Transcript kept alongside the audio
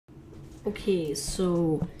Okay,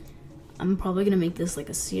 so I'm probably gonna make this like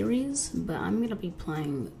a series, but I'm gonna be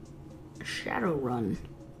playing Shadowrun.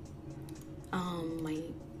 My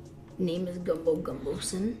name is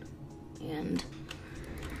Gumbosin, and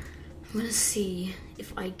I'm gonna see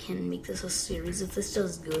if I can make this a series. If this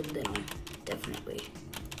does good, then I'll definitely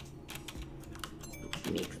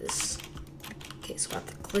make this. Okay, so I have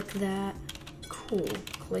to click that. Cool.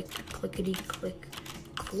 Click, clickety, click,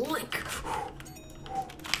 click.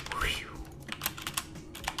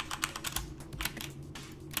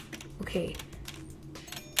 Okay.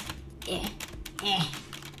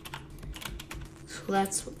 So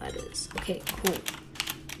that's what that is. Okay, cool.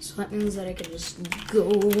 So that means that I can just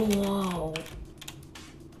go.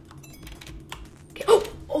 Okay.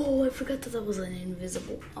 Oh, I forgot that was an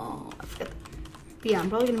invisible. Oh, I forgot. But yeah, I'm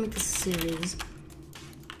probably gonna make this a series.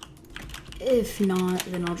 If not,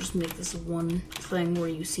 then I'll just make this one thing where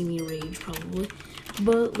you see me rage, probably.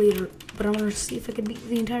 But I'm gonna see if I can beat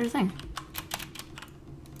the entire thing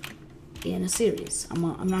in a series. I'm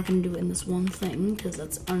not gonna do it in this one thing because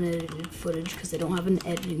that's unedited footage because they don't have an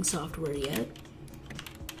editing software yet,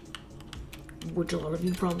 which a lot of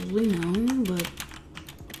you probably know. But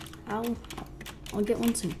I'll get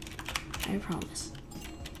one soon. I promise.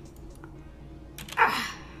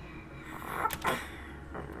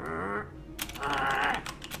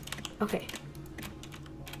 Okay.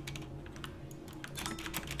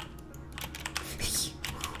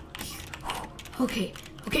 Okay.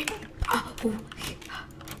 Okay. Oh.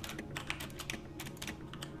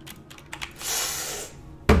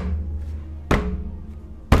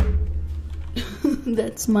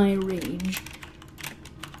 That's my rage.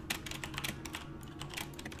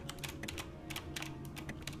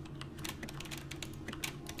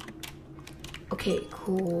 Okay,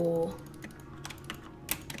 cool.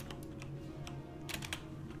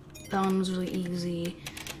 That one was really easy.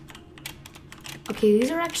 Okay, these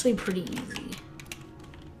are actually pretty easy.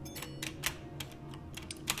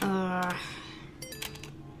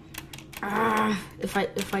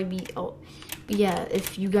 If I beat, yeah,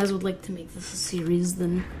 if you guys would like to make this a series,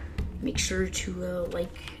 then make sure to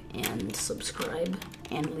like and subscribe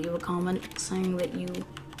and leave a comment saying that you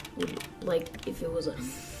would like if it was a.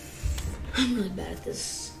 I'm really bad at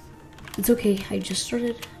this. It's okay. I just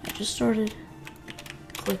started.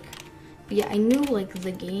 Click. But yeah, I knew like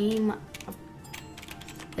the game.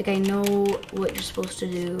 Like I know what you're supposed to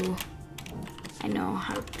do. I know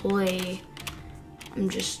how to play. I'm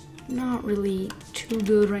just not really too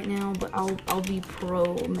good right now, but I'll be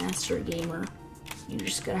pro master gamer. You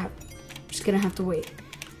just gonna have to wait.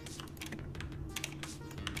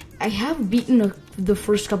 I have beaten the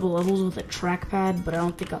first couple levels with a trackpad, but I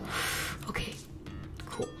don't think I'll. Okay,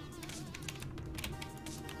 cool.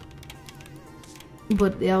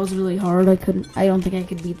 But that was really hard. I don't think I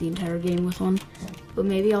could beat the entire game with one. But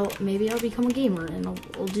maybe I'll become a gamer and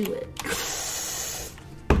I'll do it.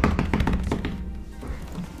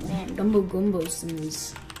 Man, Gumbo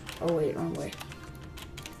Sims. Oh wait, wrong way.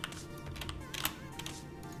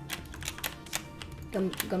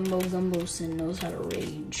 Gumbo Sin knows how to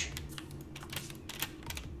rage.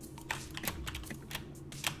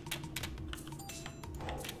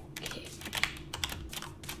 Okay.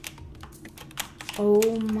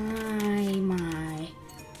 Oh my.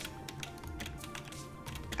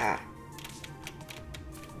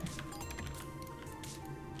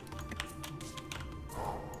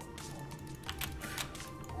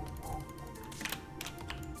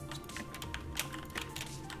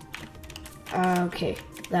 Okay,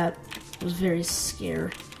 that was very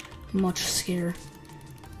scare. Much scare.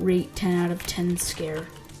 Rate 10 out of 10 scare.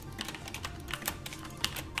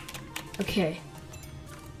 Okay.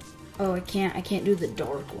 Oh, I can't do the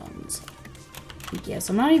dark ones. Yes,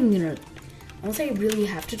 I'm not even gonna. Unless I really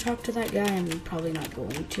have to talk to that guy, I'm probably not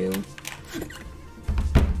going to.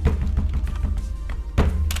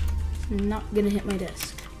 I'm not gonna hit my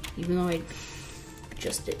desk, even though I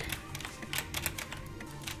just did.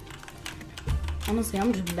 Honestly,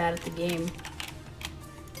 I'm just bad at the game.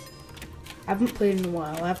 I haven't played in a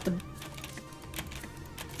while. I have to.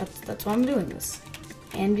 That's why I'm doing this,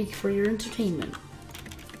 and for your entertainment.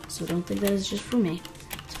 So don't think that is just for me.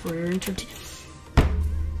 It's for your entertainment.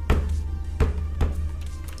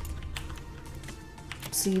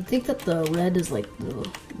 So you'd think that the red is like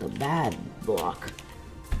the bad block.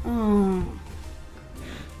 Oh.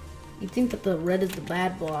 You'd think that the red is the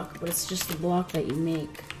bad block, but it's just the block that you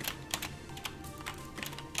make.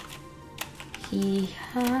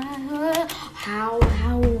 How?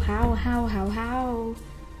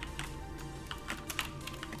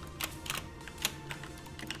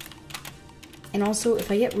 And also, if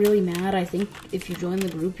I get really mad, I think if you join the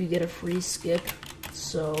group, you get a free skip.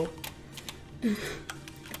 So, if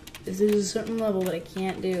there's a certain level that I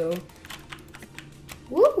can't do,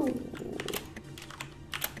 woo!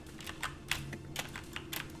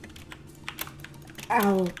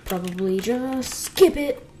 I'll probably just skip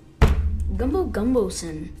it. Gumbo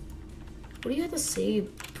Gumboson. What do you have to say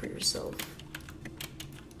for yourself?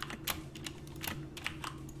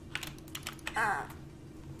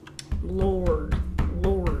 Lord,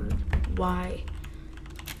 why?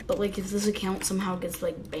 But like, if this account somehow gets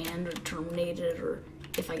like banned or terminated, or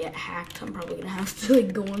if I get hacked, I'm probably gonna have to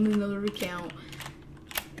like go on another account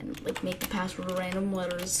and like make the password random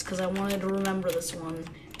letters, because I wanted to remember this one.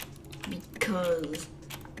 Because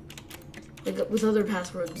like with other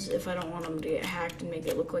passwords, if I don't want them to get hacked and make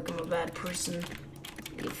it look like I'm a bad person,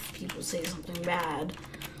 if people say something bad,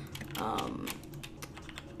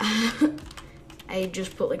 I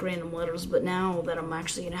just put like random letters. But now that I'm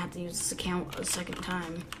actually gonna have to use this account a second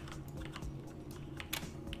time,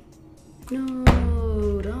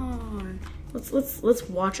 no, darn. Let's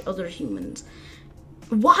watch other humans.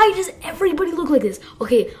 Why does everybody look like this?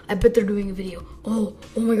 Okay, I bet they're doing a video. Oh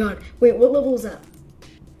my god. Wait, what level is that?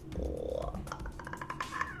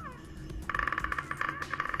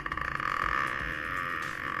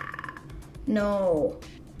 No.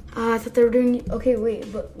 I thought they were doing, okay,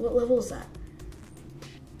 wait, but what level is that?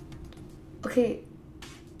 Okay,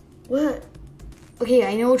 what? Okay,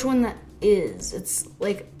 I know which one that is. It's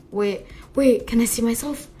like, wait, can I see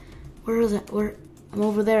myself? Where is it? I'm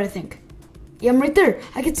over there, I think. Yeah, I'm right there.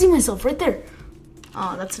 I can see myself right there.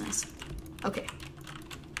 Oh, that's nice. Okay.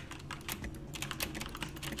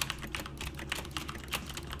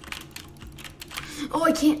 Oh,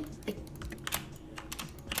 I can't.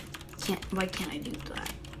 Why can't I do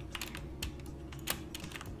that?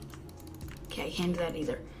 Okay, I can't do that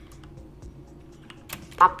either.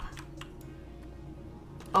 Pop.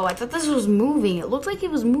 Oh, I thought this was moving. It looked like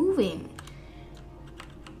it was moving.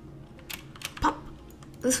 Pop.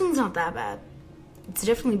 This one's not that bad. It's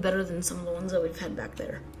definitely better than some of the ones that we've had back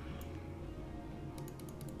there.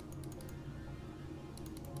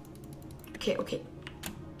 Okay. Okay.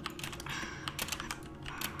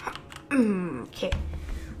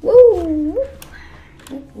 Woo!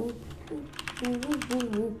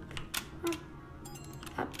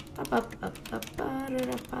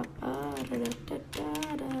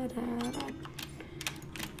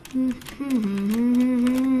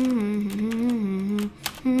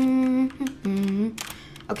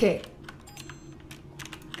 Okay.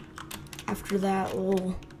 After that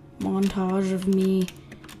little montage of me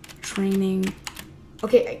training.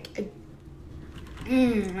 Okay,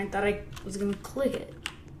 I thought I was gonna click it.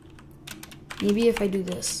 Maybe if I do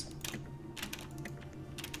this.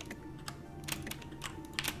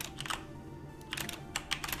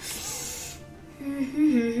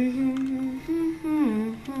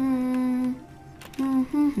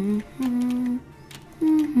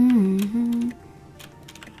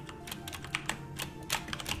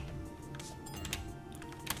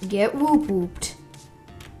 Get whooped.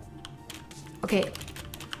 Okay.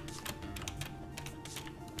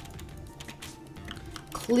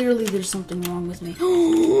 Clearly there's something wrong with me.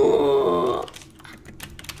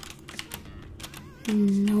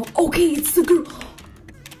 No. Okay, it's the girl.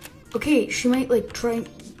 Okay, she might like try.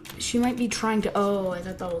 She might be trying to. Oh, I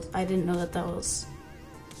thought that was. I didn't know that was.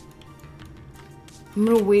 I'm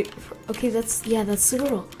gonna wait for. Okay, that's the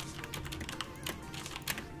girl.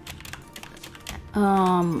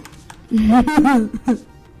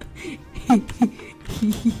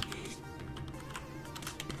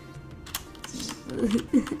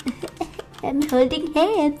 I'm holding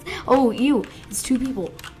hands. Oh, you. It's two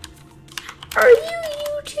people. Are you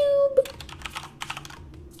YouTube?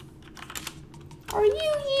 Are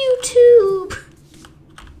you YouTube?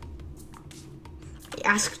 I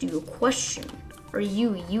asked you a question. Are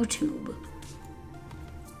you YouTube?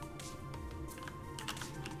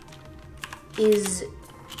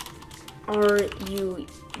 Are you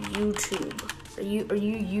YouTube? Are you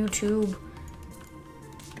YouTube?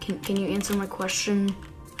 Can you answer my question?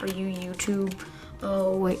 Are you YouTube?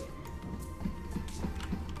 Oh, wait.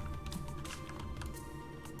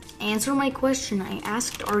 Answer my question. I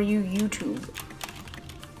asked, are you YouTube?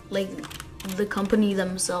 Like, the company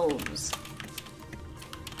themselves.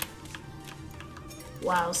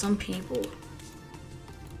 Wow, some people.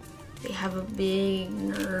 They have a big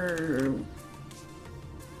nerve.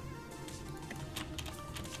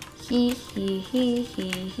 Hee hee hee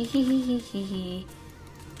hee hee hee hee hee.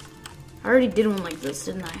 I already did one like this,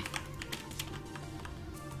 didn't I?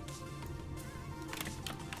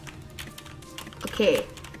 Okay,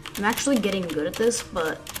 I'm actually getting good at this,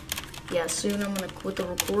 but yeah, soon I'm gonna quit the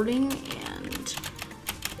recording and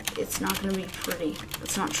it's not gonna be pretty.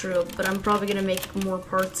 That's not true, but I'm probably gonna make more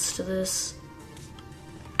parts to this.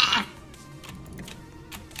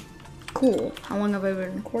 Cool. How long have I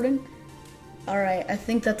been recording? Alright, I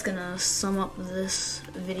think that's gonna sum up this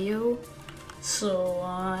video. So,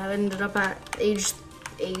 I ended up at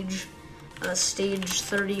stage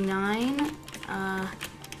 39.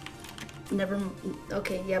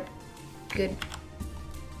 Okay, yep.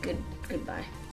 Goodbye.